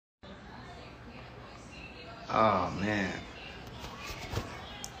Oh man,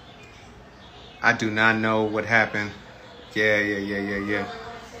 I do not know what happened. Yeah.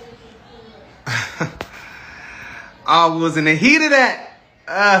 I was in the heat of that.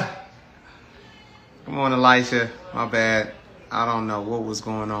 Come on, Elisha. My bad. I don't know what was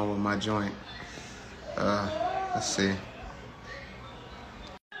going on with my joint. Let's see.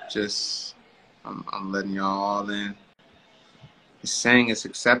 Just, I'm letting y'all all in. It's saying it's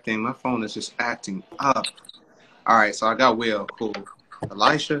accepting. My phone is just acting up. All right, so I got Will. Cool.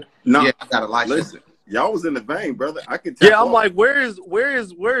 Elisha? No, Yeah, I got Elisha. listen, y'all was in the vein, brother. I could tap Yeah, I'm off. like, where's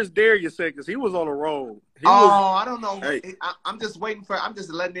Darius at? Because he was on a roll. I don't know. Hey. I'm just waiting for. I'm just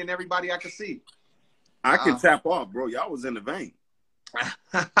letting in everybody I can see. I can tap off, bro. Y'all was in the vein.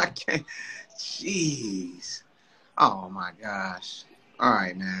 I can't. Jeez. Oh my gosh. All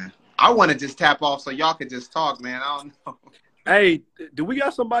right, man. I want to just tap off so y'all could just talk, man. I don't know. Hey, do we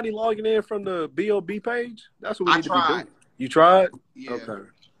got somebody logging in from the BOB page? That's what we need to be doing. You tried? Yeah. Okay.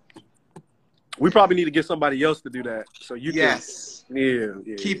 We probably need to get somebody else to do that. So you Yes. can.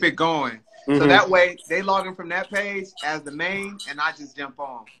 Yeah. Keep it going. Mm-hmm. So that way they log in from that page as the main, and I just jump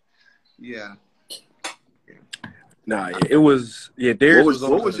on. Yeah. Nah, yeah, it was. Yeah, Darius was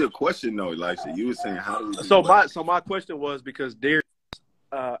on. What was your question though, Elisha? You were saying how do we do So what? my question was because Darius,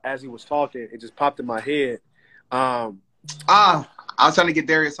 as he was talking, it just popped in my head. I was trying to get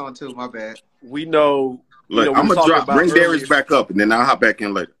Darius on too. My bad. We know. Look, I'm gonna bring Darius back up, and then I'll hop back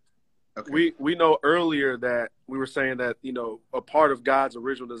in later. Okay. We know earlier that we were saying that a part of God's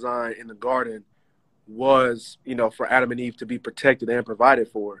original design in the garden was for Adam and Eve to be protected and provided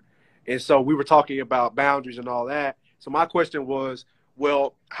for. And so we were talking about boundaries and all that. So my question was,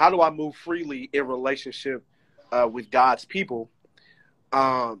 well, how do I move freely in relationship with God's people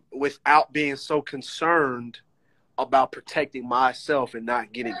without being so concerned about protecting myself and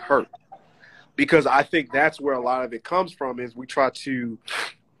not getting hurt? Because I think that's where a lot of it comes from is we try to,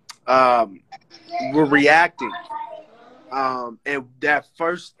 we're reacting. And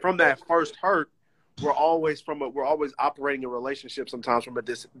from that first hurt, we're always operating a relationship sometimes from a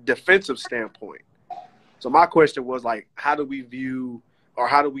defensive standpoint. So my question was like, how do we view or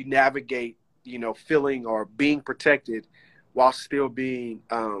how do we navigate, feeling or being protected while still being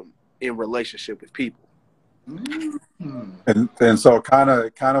in relationship with people? And so kind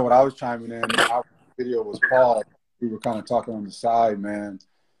of what I was chiming in, our video was paused. We were kind of talking on the side, man.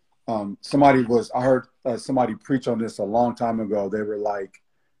 I heard somebody preach on this a long time ago. They were like,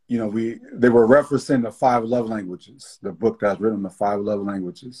 they were referencing the 5 love languages, the book that's written, the 5 love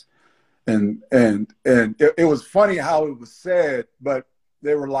languages. And it was funny how it was said, but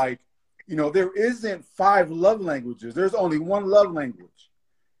they were like, there isn't 5 love languages. There's only one love language,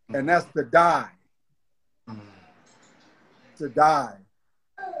 and that's to die. To die.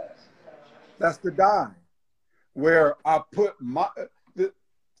 That's to die. Where I put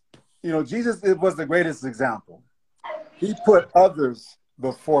Jesus was the greatest example. He put others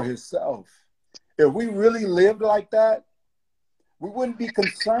before himself. If we really lived like that, we wouldn't be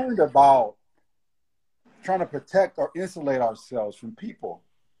concerned about trying to protect or insulate ourselves from people.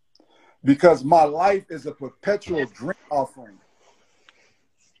 Because my life is a perpetual drink offering.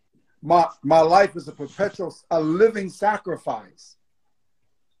 My life is a living sacrifice.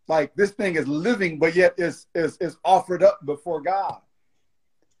 Like this thing is living, but yet is offered up before God.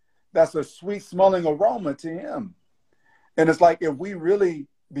 That's a sweet smelling aroma to him. And it's like, if we really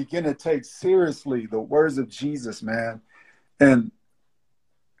begin to take seriously the words of Jesus, man, and,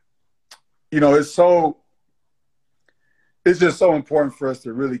 it's just so important for us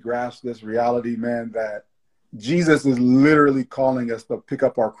to really grasp this reality, man, that Jesus is literally calling us to pick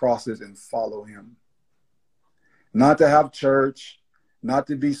up our crosses and follow him. Not to have church, not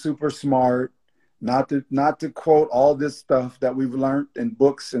to be super smart, not to quote all this stuff that we've learned in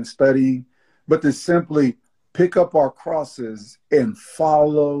books and study, but to simply pick up our crosses and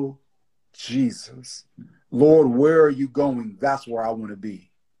follow Jesus. Lord, where are you going? That's where I want to be.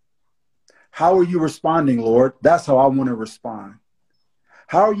 How are you responding, Lord? That's how I want to respond.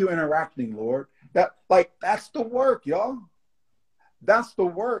 How are you interacting, Lord? That's the work, y'all. That's the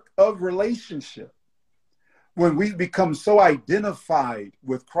work of relationship. When we become so identified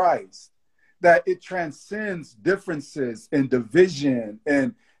with Christ that it transcends differences and division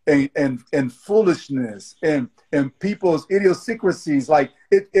and foolishness and people's idiosyncrasies, like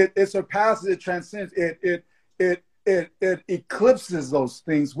it surpasses, it transcends, it eclipses those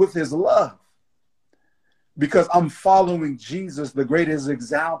things with his love. Because I'm following Jesus, the greatest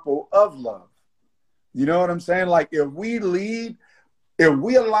example of love. You know what I'm saying? Like if we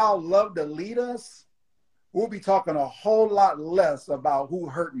allow love to lead us, we'll be talking a whole lot less about who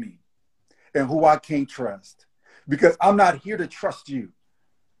hurt me and who I can't trust. Because I'm not here to trust you.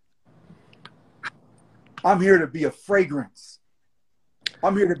 I'm here to be a fragrance.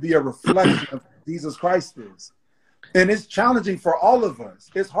 I'm here to be a reflection of who Jesus Christ is. And it's challenging for all of us.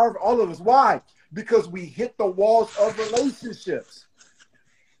 It's hard for all of us. Why? Because we hit the walls of relationships.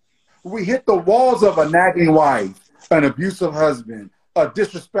 We hit the walls of a nagging wife, an abusive husband, a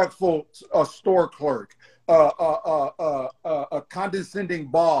disrespectful store clerk, a condescending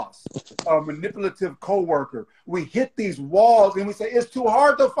boss, a manipulative coworker. We hit these walls and we say, it's too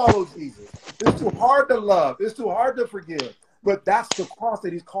hard to follow Jesus. It's too hard to love. It's too hard to forgive. But that's the cross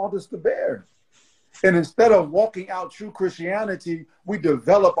that he's called us to bear. And instead of walking out true Christianity, we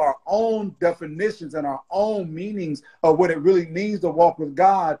develop our own definitions and our own meanings of what it really means to walk with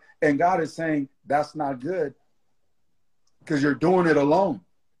God. And God is saying, that's not good, because you're doing it alone.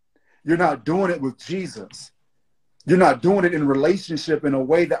 You're not doing it with Jesus. You're not doing it in relationship in a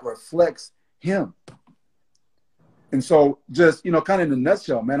way that reflects him. And so just, kind of in a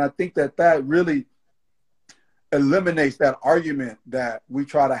nutshell, man, I think that really eliminates that argument that we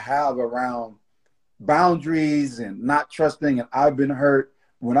try to have around boundaries and not trusting and I've been hurt,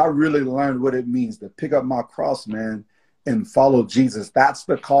 when I really learned what it means to pick up my cross, man, and follow Jesus. That's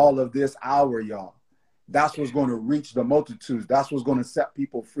the call of this hour, y'all. That's what's going to reach the multitudes. That's what's going to set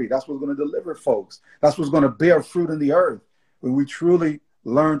people free. That's what's going to deliver folks. That's what's going to bear fruit in the earth. When we truly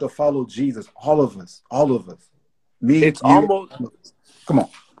learn to follow Jesus, all of us. Me, it's you, almost, come on.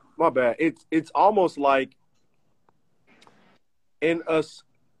 My bad. It's almost like in us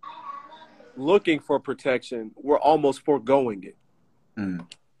looking for protection, we're almost foregoing it.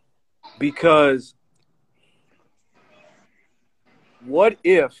 Because what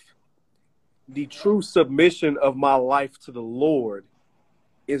if the true submission of my life to the Lord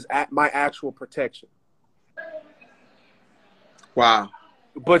is at my actual protection? Wow.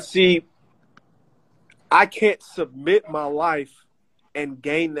 But see, I can't submit my life and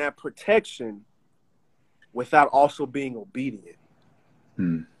gain that protection without also being obedient.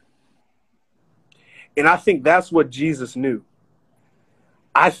 And I think that's what Jesus knew.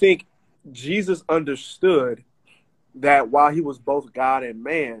 I think Jesus understood that while he was both God and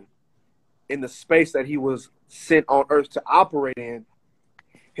man, in the space that he was sent on earth to operate in,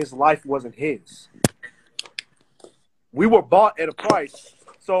 his life wasn't his. We were bought at a price.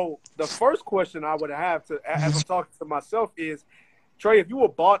 So the first question I would have to, as I'm talking to myself, is, Trey, if you were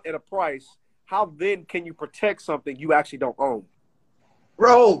bought at a price, how then can you protect something you actually don't own?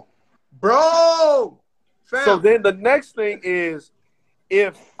 Bro. Fam. So then the next thing is,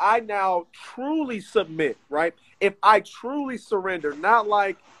 if I now truly submit, right? If I truly surrender, not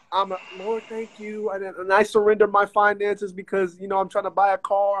like Lord, thank you, and I surrender my finances because, I'm trying to buy a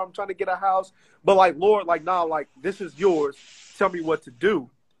car, I'm trying to get a house, but like, Lord, like, nah, like, this is yours, tell me what to do.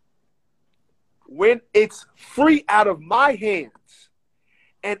 When it's free out of my hands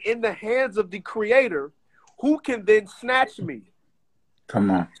and in the hands of the Creator, who can then snatch me?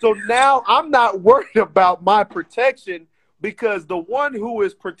 Come on. So now I'm not worried about my protection, because the one who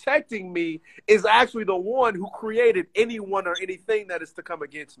is protecting me is actually the one who created anyone or anything that is to come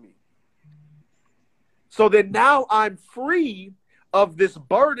against me. So then now I'm free of this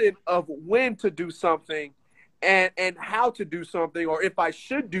burden of when to do something and how to do something, or if I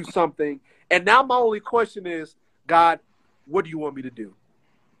should do something. And now my only question is, God, what do you want me to do?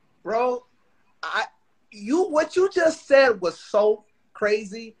 Bro, what you just said was so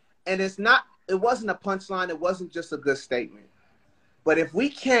crazy, and it wasn't a punchline. It wasn't just a good statement. But if we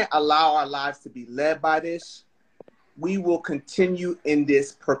can't allow our lives to be led by this, we will continue in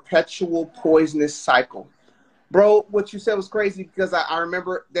this perpetual poisonous cycle. Bro, what you said was crazy, because I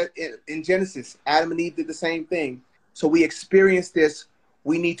remember that in Genesis, Adam and Eve did the same thing. So we experienced this.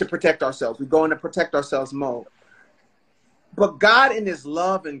 We need to protect ourselves. We go into protect ourselves mode. But God, in his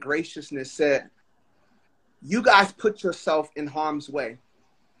love and graciousness, said, you guys put yourself in harm's way.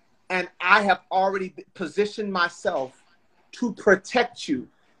 And I have already positioned myself to protect you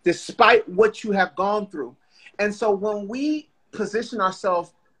despite what you have gone through. And so when we position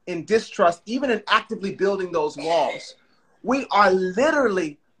ourselves in distrust, even in actively building those walls, we are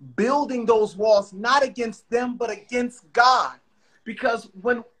literally building those walls, not against them, but against God. Because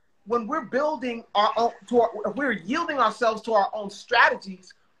when we're building our own, we're yielding ourselves to our own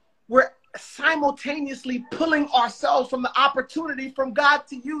strategies, we're simultaneously pulling ourselves from the opportunity from God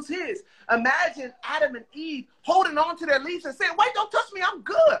to use his. Imagine Adam and Eve holding on to their leaves and saying, wait, don't touch me, I'm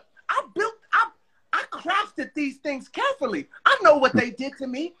good. I crafted these things carefully. I know what they did to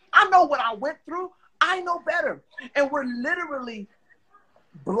me. I know what I went through. I know better. And we're literally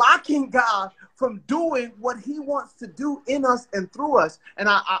blocking God from doing what he wants to do in us and through us. And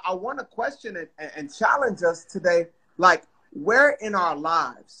I want to question it and challenge us today, like, where in our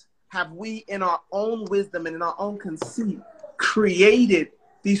lives have we, in our own wisdom and in our own conceit, created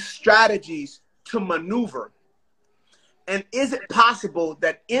these strategies to maneuver? And is it possible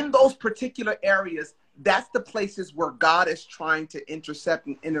that in those particular areas, that's the places where God is trying to intercept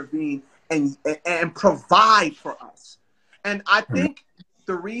and intervene and provide for us? And I think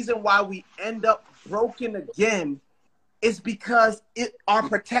the reason why we end up broken again is because our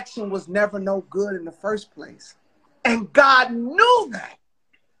protection was never no good in the first place. And God knew that.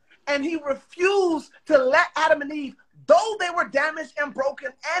 And he refused to let Adam and Eve, though they were damaged and broken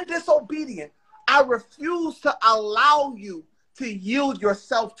and disobedient, I refuse to allow you to yield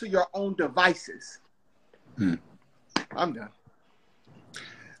yourself to your own devices. I'm done.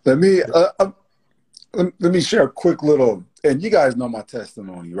 Let me share a quick little, and you guys know my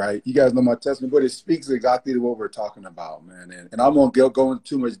testimony, right? You guys know my testimony, but it speaks exactly to what we're talking about, man. And I won't go into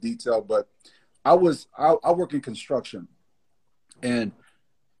too much detail, but I work in construction, and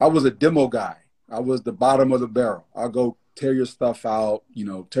I was a demo guy. I was the bottom of the barrel. I'll go tear your stuff out,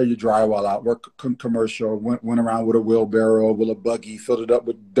 tear your drywall out, work commercial, went around with a wheelbarrow, with a buggy, filled it up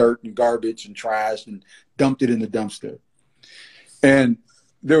with dirt and garbage and trash and dumped it in the dumpster. And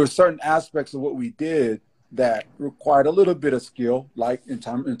there were certain aspects of what we did that required a little bit of skill, like in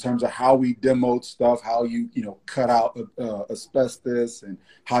terms of how we demoed stuff, how you cut out asbestos, and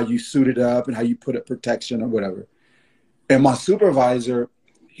how you suit it up and how you put up protection or whatever. And my supervisor,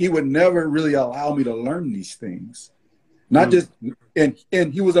 he would never really allow me to learn these things. Not just, and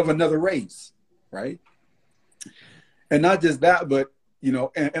he was of another race, right? And not just that, but,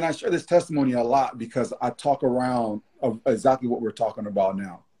 and I share this testimony a lot because I talk around of exactly what we're talking about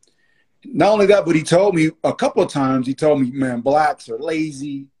now. Not only that, but he told me a couple of times, man, blacks are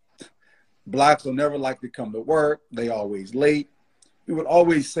lazy. Blacks will never like to come to work. They always late. He would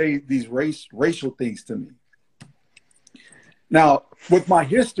always say these racial things to me. Now, with my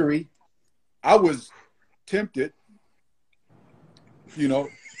history, I was tempted.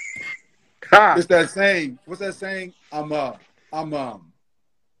 It's that saying. What's that saying? I'm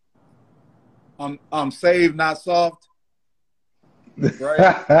saved, not soft. Right?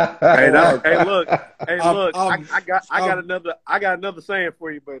 Hey, look. I got another saying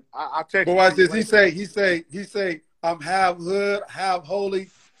for you, but I'll text you. But watch this. He say, I'm half hood, half holy.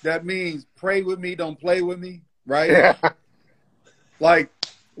 That means pray with me, don't play with me, right? Yeah. Like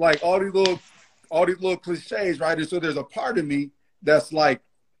all these little cliches, right? And so there's a part of me that's like,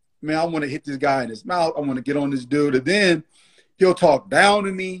 man, I want to hit this guy in his mouth. I want to get on this dude. And then he'll talk down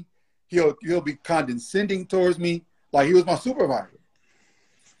to me. He'll be condescending towards me, like he was my supervisor.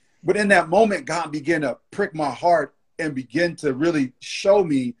 But in that moment, God began to prick my heart and begin to really show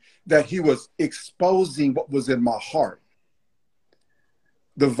me that he was exposing what was in my heart.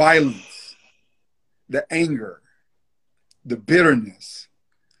 The violence, the anger, the bitterness.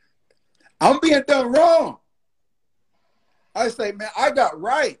 I'm being done wrong. I say, man, I got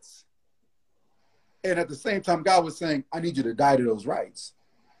rights. And at the same time, God was saying, I need you to die to those rights.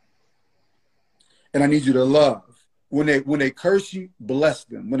 And I need you to love. When they curse you, bless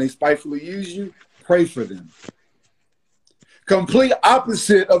them. When they spitefully use you, pray for them. Complete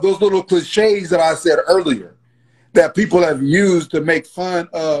opposite of those little cliches that I said earlier that people have used to make fun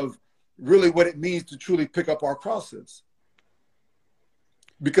of really what it means to truly pick up our crosses.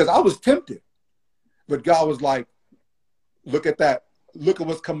 Because I was tempted. But God was like, look at that. Look at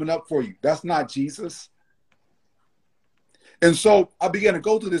what's coming up for you. That's not Jesus. And so I began to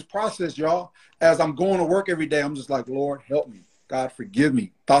go through this process, y'all. As I'm going to work every day, I'm just like, Lord, help me. God, forgive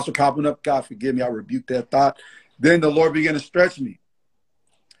me. Thoughts are popping up. God, forgive me. I rebuke that thought. Then the Lord began to stretch me.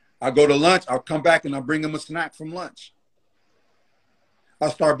 I go to lunch. I'll come back and I'll bring him a snack from lunch. I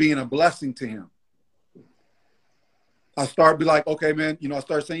start being a blessing to him. I start be like, okay, man, I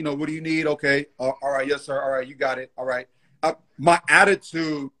start saying, what do you need? Okay. All right. Yes, sir. All right. You got it. All right. My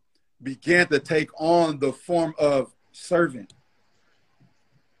attitude began to take on the form of servant.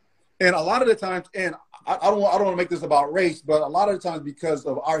 And a lot of the times, and I don't want to make this about race, but a lot of the times because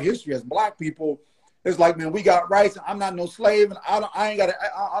of our history as Black people, it's like, man, we got rights and I'm not no slave and I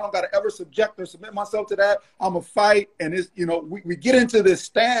don't got to ever subject or submit myself to that. I'm a fight. And it's, we get into this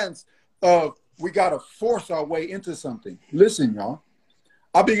stance of we got to force our way into something. Listen, y'all,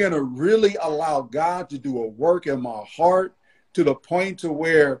 I began to really allow God to do a work in my heart to the point to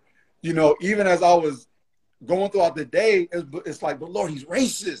where, even as I was going throughout the day, it's like, but Lord, he's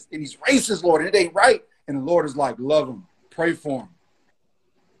racist, and he's racist, Lord, and it ain't right. And the Lord is like, love him, pray for him.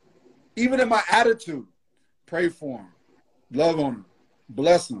 Even in my attitude, pray for him, love on him,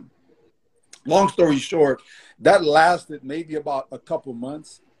 bless them. Long story short, that lasted maybe about a couple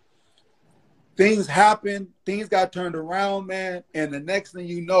months. Things happened. Things got turned around, man. And the next thing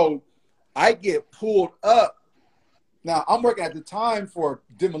you know, I get pulled up. Now, I'm working at the time for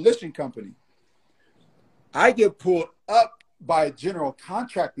a demolition company. I get pulled up by a general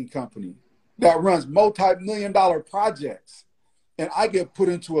contracting company that runs multi-million-dollar projects. And I get put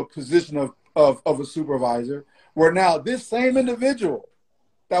into a position of a supervisor where now this same individual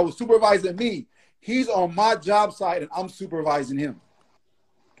that was supervising me, he's on my job site and I'm supervising him.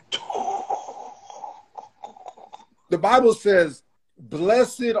 The Bible says,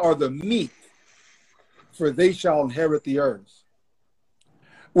 blessed are the meek, for they shall inherit the earth.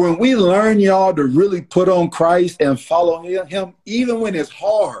 When we learn, y'all, to really put on Christ and follow him, even when it's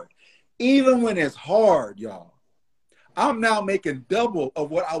hard, y'all, I'm now making double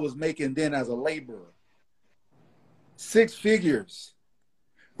of what I was making then as a laborer. 6 figures.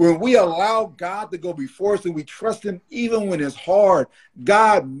 When we allow God to go before us and we trust him even when it's hard,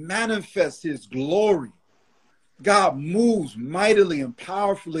 God manifests his glory. God moves mightily and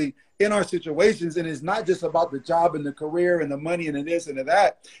powerfully in our situations. And it's not just about the job and the career and the money and the this and the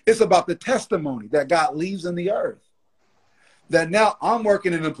that. It's about the testimony that God leaves in the earth. That now I'm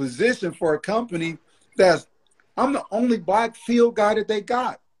working in a position for a company I'm the only black field guy that they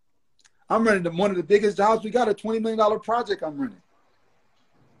got. I'm running one of the biggest jobs. We got a $20 million project I'm running.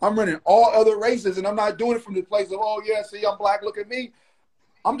 I'm running all other races, and I'm not doing it from the place of, oh, yeah, see, I'm black, look at me.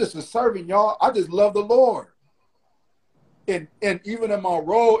 I'm just a servant, y'all. I just love the Lord. And even in my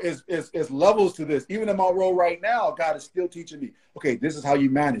role is levels to this. Even in my role right now, God is still teaching me, okay, this is how you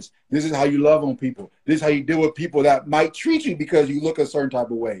manage. This is how you love on people. This is how you deal with people that might treat you because you look a certain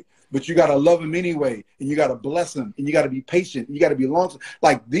type of way. But you got to love them anyway, and you got to bless them, and you got to be patient, and you got to be long.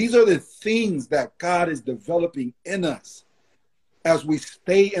 Like, these are the things that God is developing in us as we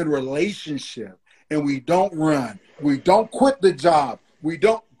stay in relationship, and we don't run. We don't quit the job. We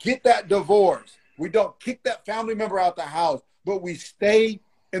don't get that divorce. We don't kick that family member out the house, but we stay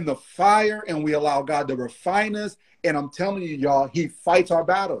in the fire, and we allow God to refine us. And I'm telling you, y'all, he fights our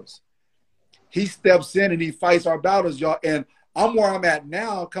battles. He steps in, and he fights our battles, y'all. And I'm where I'm at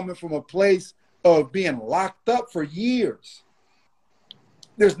now, coming from a place of being locked up for years.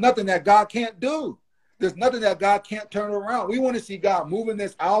 There's nothing that God can't do. There's nothing that God can't turn around. We want to see God move in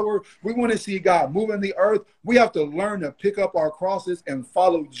this hour. We want to see God move in the earth. We have to learn to pick up our crosses and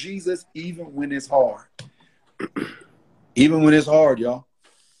follow Jesus even when it's hard. Even when it's hard, y'all.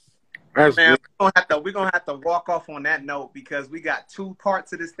 Man, we're gonna have to walk off on that note because we got 2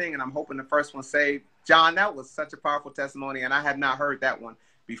 parts of this thing, and I'm hoping the first one saved. John, that was such a powerful testimony, and I had not heard that one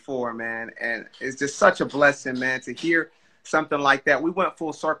before, man. And it's just such a blessing, man, to hear something like that. We went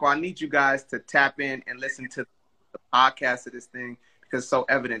full circle. I need you guys to tap in and listen to the podcast of this thing because it's so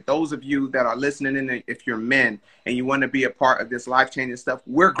evident. Those of you that are listening in, if you're men and you want to be a part of this life-changing stuff,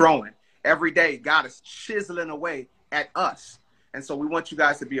 we're growing. Every day, God is chiseling away at us. And so we want you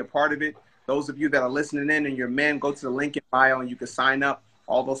guys to be a part of it. Those of you that are listening in and you're men, go to the link in bio and you can sign up.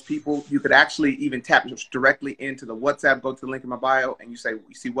 All those people, you could actually even tap directly into the WhatsApp. Go to the link in my bio and you say,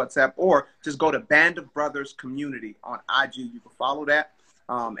 you see WhatsApp, or just go to Band of Brothers Community on IG. You can follow that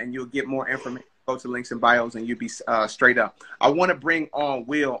and you'll get more information. Go to links in bios and you'll be straight up. I want to bring on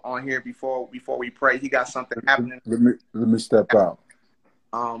Will on here before we pray. He got something happening. Let me step out.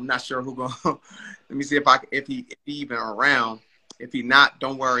 I'm not sure who going. Let me see if he even around. If he not,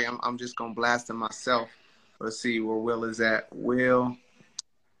 don't worry. I'm just gonna blast him myself. Let's see where Will is at. Will.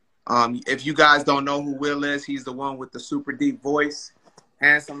 If you guys don't know who Will is, he's the one with the super deep voice,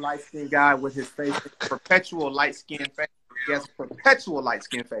 handsome light-skinned guy with his face, perpetual light-skinned face. Yes, perpetual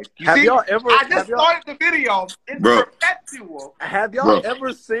light-skinned face. Y'all ever? I just started the video. It's perpetual. Have y'all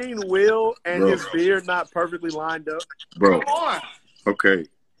ever seen Will and his beard not perfectly lined up? Bro. Come on. Okay.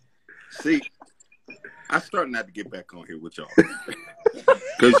 See, I started not to get back on here with y'all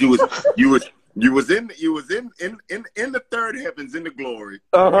because you was in the third heavens in the glory.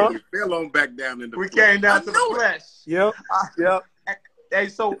 And you fell on back down in the. We came down to the flesh. Yep. Hey,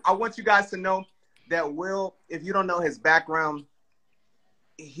 so I want you guys to know that Will, if you don't know his background,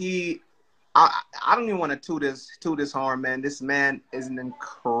 I don't even want to toot his horn, man. This man is an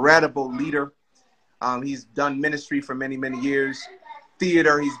incredible leader. He's done ministry for many, many years.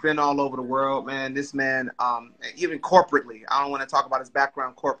 Theater, he's been all over the world, man. This man, even corporately, I don't want to talk about his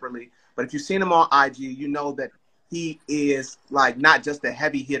background corporately, but if you've seen him on IG, you know that he is like not just a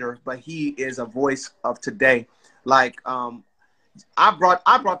heavy hitter, but he is a voice of today. Like, I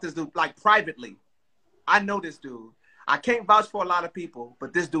brought this dude like privately. I know this dude. I can't vouch for a lot of people,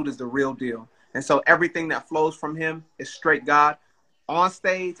 but this dude is the real deal. And so everything that flows from him is straight God. on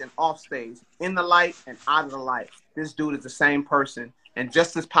stage and off stage, in the light and out of the light. This dude is the same person and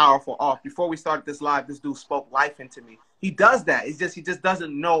just as powerful off. Before we started this live, this dude spoke life into me. He does that. He just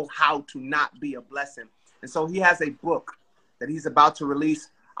doesn't know how to not be a blessing. And so he has a book that he's about to release.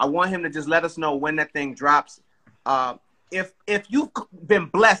 I want him to just let us know when that thing drops. If you've been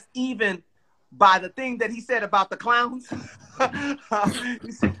blessed even by the thing that he said about the clowns,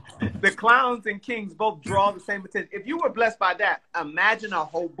 the clowns and kings both draw the same attention. If you were blessed by that, imagine a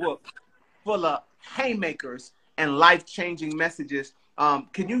whole book full of haymakers and life-changing messages.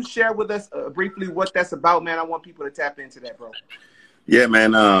 Can you share with us briefly what that's about, man? I want people to tap into that, bro. Yeah,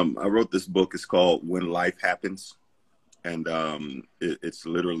 man. I wrote this book. It's called When Life Happens. And it's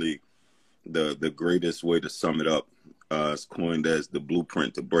literally the greatest way to sum it up. It's coined as the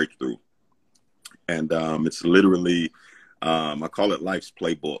blueprint to breakthrough. And it's literally, I call it life's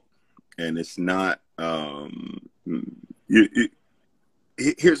playbook. And it's not,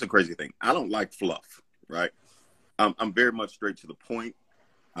 here's the crazy thing. I don't like fluff, right? I'm very much straight to the point.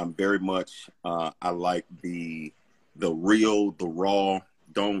 I'm very much, I like the real, the raw.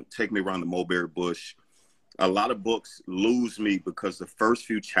 Don't take me around the mulberry bush. A lot of books lose me because the first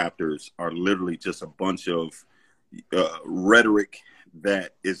few chapters are literally just a bunch of rhetoric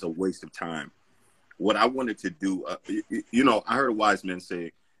that is a waste of time. What I wanted to do, I heard a wise man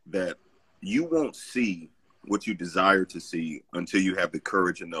say that you won't see what you desire to see until you have the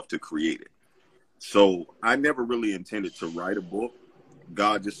courage enough to create it. So I never really intended to write a book.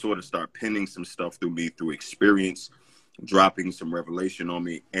 God just sort of started penning some stuff through me through experience, dropping some revelation on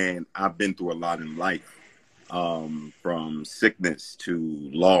me. And I've been through a lot in life, from sickness to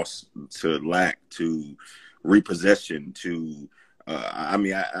loss to lack to repossession to,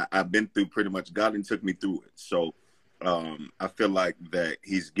 I've been through pretty much, God and took me through it. So I feel like that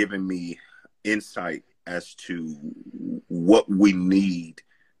he's given me insight as to what we need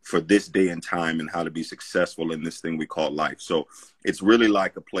for this day and time and how to be successful in this thing we call life. So it's really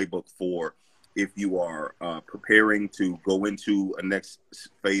like a playbook for if you are preparing to go into a next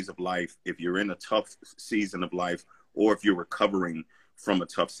phase of life, if you're in a tough season of life, or if you're recovering from a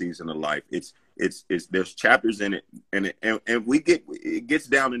tough season of life. It's there's chapters in it, and it gets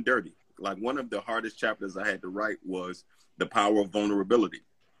down and dirty. Like one of the hardest chapters I had to write was the power of vulnerability.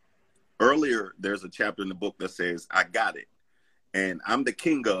 Earlier, there's a chapter in the book that says, I got it. And I'm the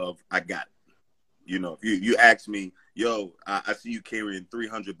king of, I got it. You know, if you ask me, yo, I see you carrying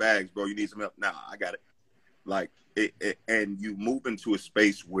 300 bags, bro, you need some help? Nah, I got it. Like, and you move into a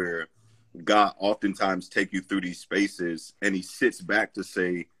space where God oftentimes take you through these spaces and he sits back to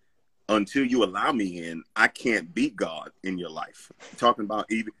say, until you allow me in, I can't be God in your life. Talking about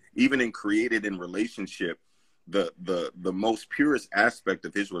even in created in relationship, the most purest aspect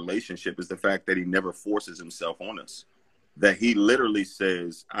of his relationship is the fact that he never forces himself on us. That he literally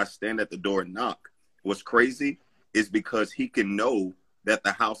says, I stand at the door and knock. What's crazy is because he can know that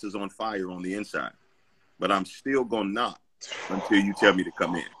the house is on fire on the inside, but I'm still gonna knock until you tell me to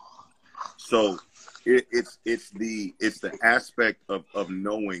come in. So it's the aspect of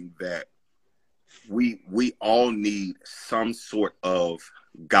knowing that we all need some sort of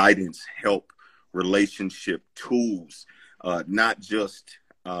guidance, help, relationship, tools, not just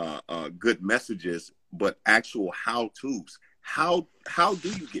good messages, but actual how-tos. How do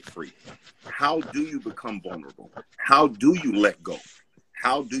you get free? How do you become vulnerable? How do you let go?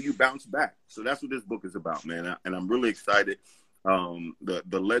 How do you bounce back? So that's what this book is about, man. And I'm really excited. The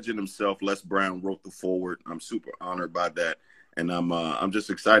legend himself, Les Brown, wrote the foreword. I'm super honored by that. And I'm just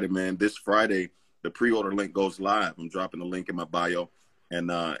excited, man. This Friday, the pre-order link goes live. I'm dropping the link in my bio, and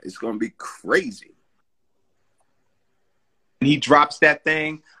it's going to be crazy. He drops that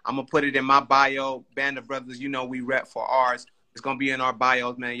thing, I'm going to put it in my bio. Band of Brothers, you know we rep for ours. It's going to be in our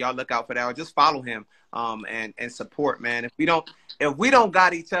bios, man. Y'all look out for that. Or just follow him and support, man. If we don't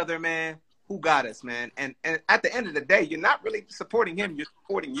got each other, man, who got us, man? And at the end of the day, you're not really supporting him. You're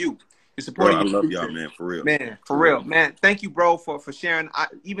supporting you. You're supporting bro, I love y'all, man, for real. Man, for real. Man, thank you, bro, for sharing.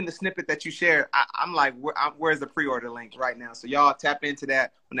 Even the snippet that you shared, I'm like, where's the pre-order link right now? So y'all tap into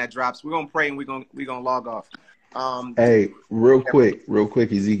that when that drops. We're going to pray and we're going to log off. Hey, real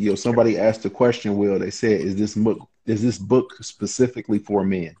quick, Ezekiel. Somebody asked a question. Will, they said, "Is this book specifically for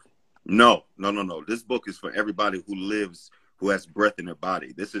men?" No. This book is for everybody who has breath in their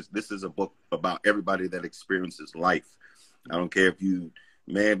body. This is a book about everybody that experiences life. I don't care if you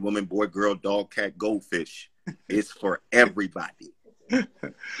man, woman, boy, girl, dog, cat, goldfish. It's for everybody.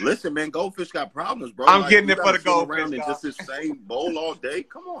 Listen, man, goldfish got problems, bro. I'm getting it for the goldfish. Around in just this same bowl all day.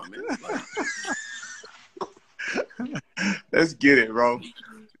 Come on, man. Let's get it, bro.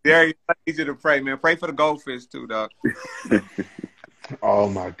 Darius, I need you to pray, man. Pray for the goldfish too, dog. Oh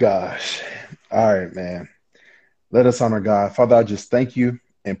my gosh. All right, man. Let us honor God. Father, I just thank you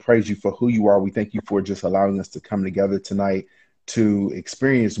and praise you for who you are. We thank you for just allowing us to come together tonight to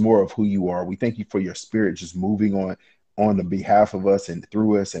experience more of who you are. We thank you for your spirit just moving on the behalf of us and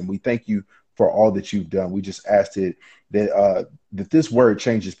through us. And we thank you for all that you've done. We just asked it that this word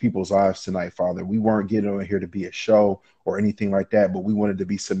changes people's lives tonight, Father. We weren't getting on here to be a show or anything like that, but we wanted to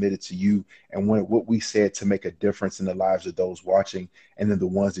be submitted to you and wanted what we said to make a difference in the lives of those watching, and then the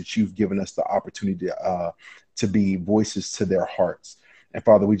ones that you've given us the opportunity to be voices to their hearts. And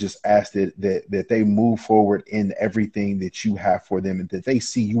Father, we just ask that they move forward in everything that you have for them, and that they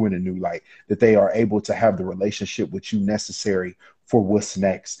see you in a new light, that they are able to have the relationship with you necessary for what's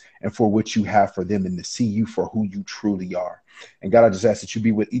next and for what you have for them, and to see you for who you truly are. And God, I just ask that you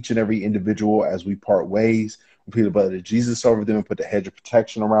be with each and every individual as we part ways. We plead the blood of Jesus over them and put the hedge of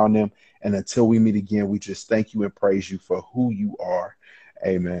protection around them. And until we meet again, we just thank you and praise you for who you are.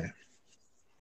 Amen.